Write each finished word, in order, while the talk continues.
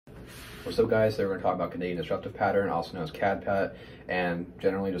What's up, guys? Today we're going to talk about Canadian disruptive pattern, also known as CADPAT, and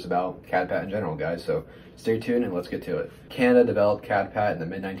generally just about CADPAT in general, guys. So stay tuned and let's get to it. Canada developed CADPAT in the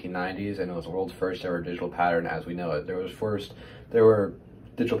mid-1990s, and it was the world's first ever digital pattern as we know it. There were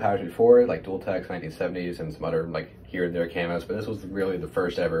digital patterns before, like dual text 1970s and some other like here and there camos, but this was really the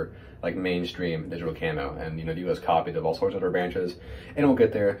first ever like mainstream digital camo. And you know, the US copied of all sorts of other branches, and we'll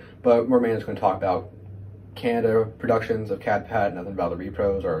get there. But more mainly, it's going to talk about Canada productions of CADPAT, nothing about the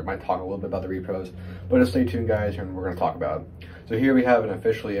repros, or I might talk a little bit about the repros, but just stay tuned, guys, and we're going to talk about it. So here we have an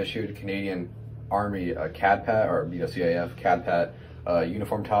officially issued Canadian Army CADPAT, or CAF CADPAT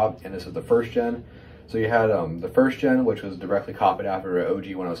uniform top, and this is the first gen. So you had the first gen, which was directly copied after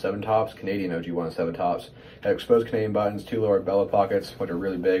OG 107 tops, Canadian OG 107 tops. Had exposed Canadian buttons, two lower bellow pockets, which are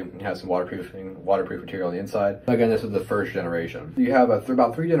really big, and has some waterproof material on the inside. Again, this is the first generation. You have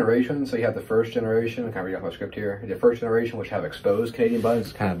about 3 generations. So you have the first generation, kind of read off my script here. The first generation, which have exposed Canadian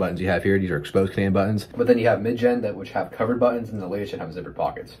buttons, the kind of buttons you have here. These are exposed Canadian buttons. But then you have mid-gen, which have covered buttons, and the latest have zippered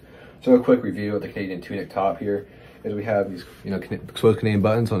pockets. So a quick review of the Canadian Tunic top here is we have these, exposed Canadian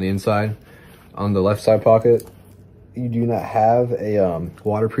buttons on the inside. On the left side pocket, you do not have a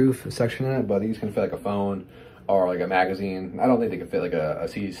waterproof section in it, but these can fit like a phone or like a magazine. I don't think they can fit like a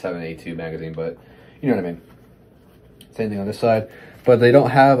C782 magazine, but you know what I mean. Same thing on this side, but they don't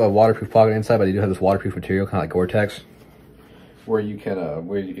have a waterproof pocket inside, but they do have this waterproof material, kind of like Gore-Tex, where you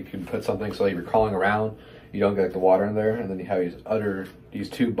can put something so if you're crawling around, you don't get like the water in there. And then you have these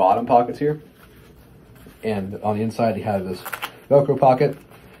 2 bottom pockets here, and on the inside you have this Velcro pocket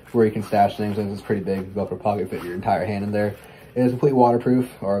where you can stash things. And it's pretty big Velcro pocket, fit your entire hand in there. It is completely waterproof,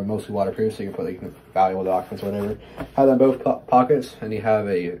 or mostly waterproof, so you can put like valuable documents or whatever. Have that in both pockets, and you have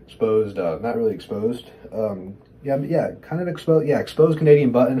a exposed, not really exposed, exposed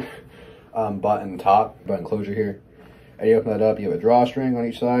Canadian button, button closure here. And you open that up, you have a drawstring on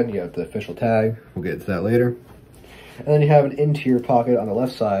each side, you have the official tag, we'll get to that later. And then you have an interior pocket on the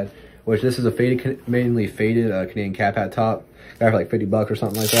left side, which this is a mainly faded Canadian CADPAT top. Got it for like $50 or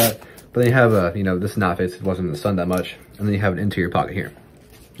something like that. But then you have a, this is not faded, it wasn't in the sun that much. And then you have an interior pocket here,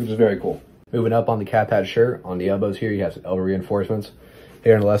 which is very cool. Moving up on the CADPAT shirt, on the elbows here, you have some elbow reinforcements.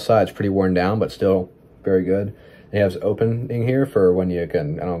 Here on the left side, it's pretty worn down, but still very good. And you have this opening here for when you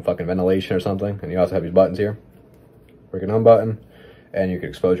can, fucking ventilation or something. And you also have these buttons here, where you can unbutton, and you can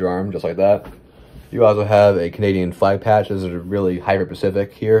expose your arm just like that. You also have a Canadian flag patch. This is a really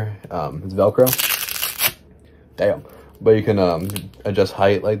hyper-Pacific here. It's Velcro. Damn. But you can adjust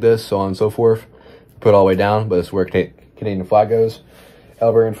height like this, so on and so forth. Put it all the way down, but this is where Canadian flag goes.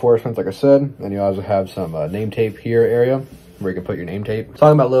 Elbow reinforcements, like I said. And you also have some name tape here area, where you can put your name tape.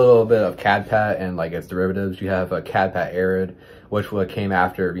 Talking about a little bit of CADPAT and like its derivatives, you have a CADPAT Arid, which came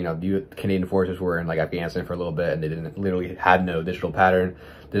after, the Canadian forces were in like Afghanistan for a little bit, and they literally had no digital pattern.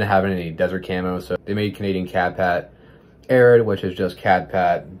 Didn't have any desert camo, so they made Canadian CADPAT Arid, which is just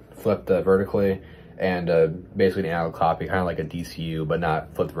CADPAT flipped vertically, and basically an analog copy, kind of like a DCU, but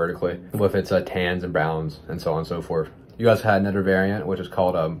not flipped vertically, with its tans and browns and so on and so forth. You guys had another variant, which is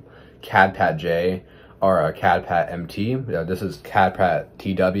called CADPAT J, or CADPAT MT. This is CADPAT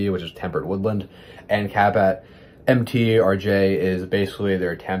TW, which is tempered woodland, and CADPAT MT or J is basically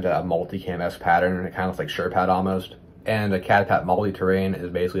their attempt at a multi-cam-esque pattern. It kind of looks like SurePat almost. And the CADPAT multi-terrain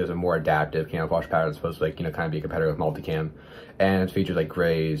is basically a more adaptive camouflage pattern. It's supposed to kind of be a competitor with multicam. And it features like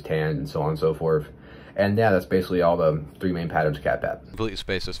grays, tans, and so on and so forth. And yeah, that's basically all the 3 main patterns of CADPAT. Completely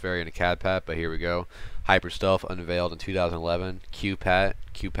spaced this variant of CADPAT, but here we go. Hyper Stealth unveiled in 2011.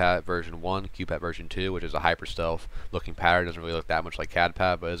 CADPAT version 1, CADPAT version 2, which is a Hyper Stealth looking pattern. Doesn't really look that much like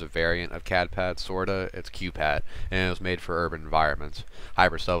CADPAT, but is a variant of CADPAT, sorta. It's CADPAT, and it was made for urban environments.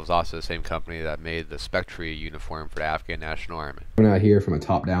 Hyper Stealth was also the same company that made the Spectre uniform for the Afghan National Army. Coming out here from a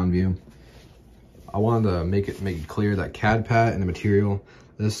top-down view, I wanted to make it clear that CADPAT and the material,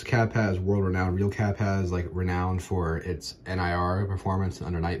 this CADPAT is world-renowned. Real CADPAT is like renowned for its NIR performance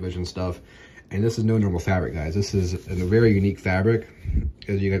under night vision stuff. And this is no normal fabric, guys. This is a very unique fabric.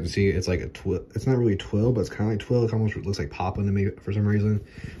 As you guys can see, it's like a twill. It's not really twill, but it's kind of like twill. It almost looks like poplin to me for some reason.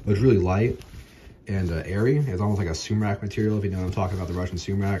 But it's really light and airy. It's almost like a sumac material, if you know what I'm talking about, the Russian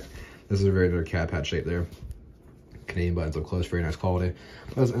sumac. This is a very good CADPAT shape there. Canadian buttons up close, very nice quality.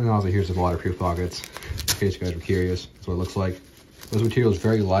 And also here's some waterproof pockets, in case you guys were curious. That's what it looks like. This material is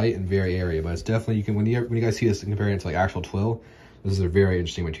very light and very airy, but it's definitely, when you guys see this comparing it to like actual twill, this is a very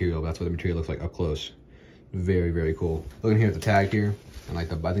interesting material. That's what the material looks like up close. Very, very cool. Looking here at the tag here, and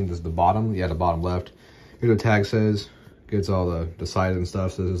like I think this is the bottom. Yeah, the bottom left. Here's what the tag says. Gets all the size and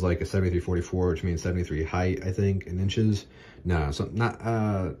stuff. So this is like a 7344, which means 73 height, I think, in inches. No, so not.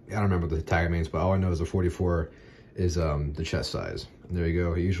 I don't remember what the tag means, but all I know is the 44 is the chest size. There you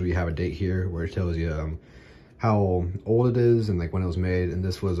go. Usually you have a date here where it tells you how old it is and like when it was made. And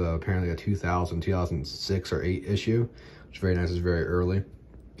this was apparently a 2006 or 8 issue, which is very nice. It's very early.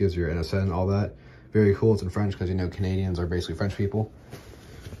 Gives your NSN and all that. Very cool. It's in French because, you know, Canadians are basically French people.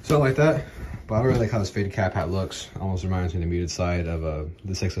 So I like that. But I really like how this faded CADPAT looks. Almost reminds me of the muted side of the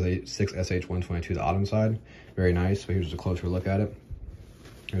 6SH122, the autumn side. Very nice. But here's a closer look at it.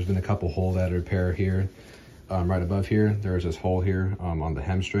 There's been a couple holes that repair here. Right above here, there's this hole here on the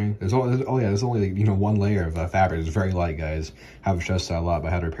hem string. There's only like, you know, one layer of fabric. It's very light, guys. I haven't stressed that a lot, but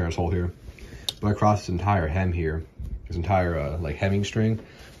I had to repair this hole here. But across this entire hem here, this entire like hemming string,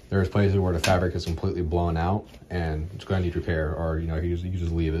 there's places where the fabric is completely blown out and it's going to need repair, or you know, you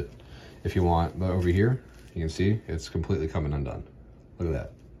just leave it if you want. But over here, you can see it's completely coming undone. Look at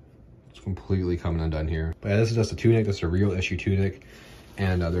that. It's completely coming undone here. But yeah, this is just a tunic. This is a real issue tunic.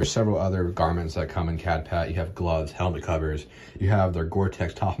 And there's several other garments that come in CADPAT. You have gloves, helmet covers. You have their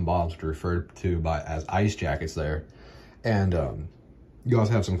Gore-Tex top and bottoms, which are referred to as ice jackets there. And you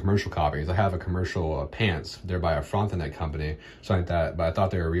also have some commercial copies. I have a commercial pants. They're by a Frontenac company, something like that. But I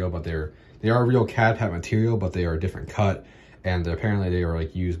thought they were real, but they are real CADPAT material, but they are a different cut. And apparently they are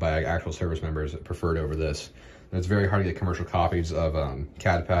like used by actual service members that preferred over this. And it's very hard to get commercial copies of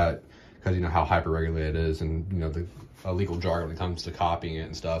CADPAT because you know how hyper-regulated it is, and you know the legal jargon when it comes to copying it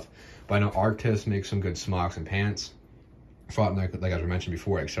and stuff. But I know Arctis makes some good smocks and pants. Frontenac, like I mentioned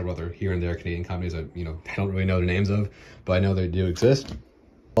before, like several other here and there Canadian companies that, you know, I don't really know the names of, but I know they do exist.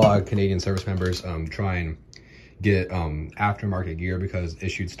 A lot of Canadian service members try and get aftermarket gear because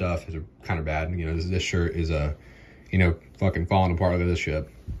issued stuff is kind of bad. You know, this shirt is you know, fucking falling apart. Look at this shit.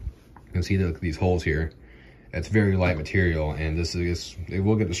 You can see these holes here. It's very light material, and it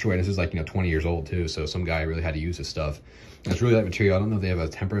will get destroyed. This is like, you know, 20 years old too, so some guy really had to use this stuff. And it's really light material. I don't know if they have a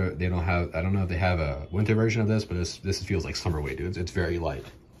I don't know if they have a winter version of this, but this feels like summer weight, dude. It's very light.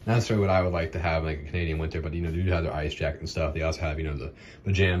 Not necessarily what I would like to have, like a Canadian winter, but you know, they do have their ice jacket and stuff. They also have, you know, the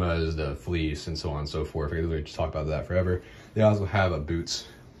pajamas, the fleece, and so on and so forth. We could literally just talk about that forever. They also have boots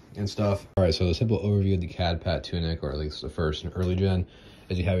and stuff. All right, so the simple overview of the CADPAT tunic, or at least the first and early gen,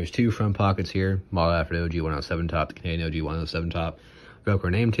 is you have your 2 front pockets here, modeled after the OG 107 top, the Canadian OG 107 top. Velcro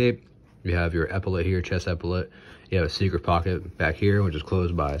name tape. You have your epaulet here, chest epaulet. You have a secret pocket back here, which is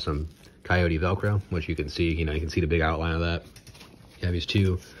closed by some coyote Velcro, which you can see. You know, you can see the big outline of that. You have these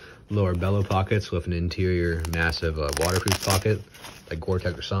 2 lower bellow pockets with an interior massive waterproof pocket, like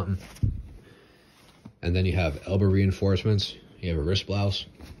Gore-Tex or something. And then you have elbow reinforcements. You have a wrist blouse.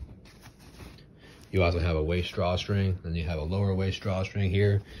 You also have a waist drawstring, then you have a lower waist drawstring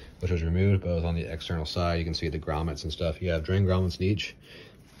here, which was removed, but it was on the external side. You can see the grommets and stuff. You have drain grommets in each,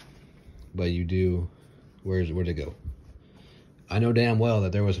 but you do, where'd it go? I know damn well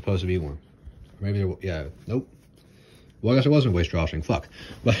that there was supposed to be one. Maybe there, yeah, nope. Well, I guess it wasn't a waist drawstring, fuck.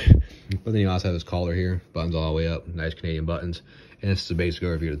 But then you also have this collar here, buttons all the way up, nice Canadian buttons, and this is the basic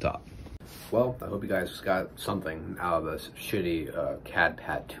overview at the top. Well, I hope you guys got something out of this shitty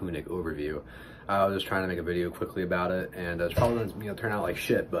CADPAT tunic overview. I was just trying to make a video quickly about it, and it's probably going to, you know, turn out like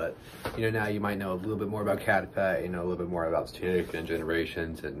shit, but, you know, now you might know a little bit more about CADPAT, you know, a little bit more about its tunic and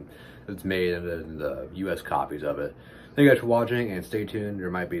generations, and it's made and the US copies of it. Thank you guys for watching, and stay tuned. There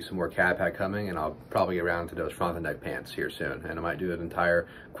might be some more CADPAT coming, and I'll probably get around to those Frontenac pants here soon, and I might do an entire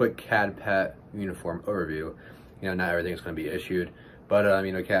quick CADPAT uniform overview. You know, not everything's going to be issued, but,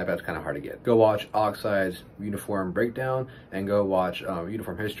 you know, CADPAT's kind of hard to get. Go watch Oxide's uniform breakdown, and go watch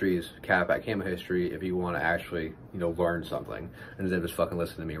Uniform History's CADPAT Camo History if you want to actually, you know, learn something, instead of just fucking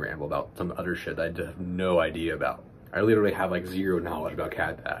listen to me ramble about some other shit that I just have no idea about. I literally have like 0 knowledge about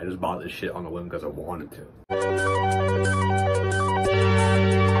CADPAT. I just bought this shit on a whim because I wanted to.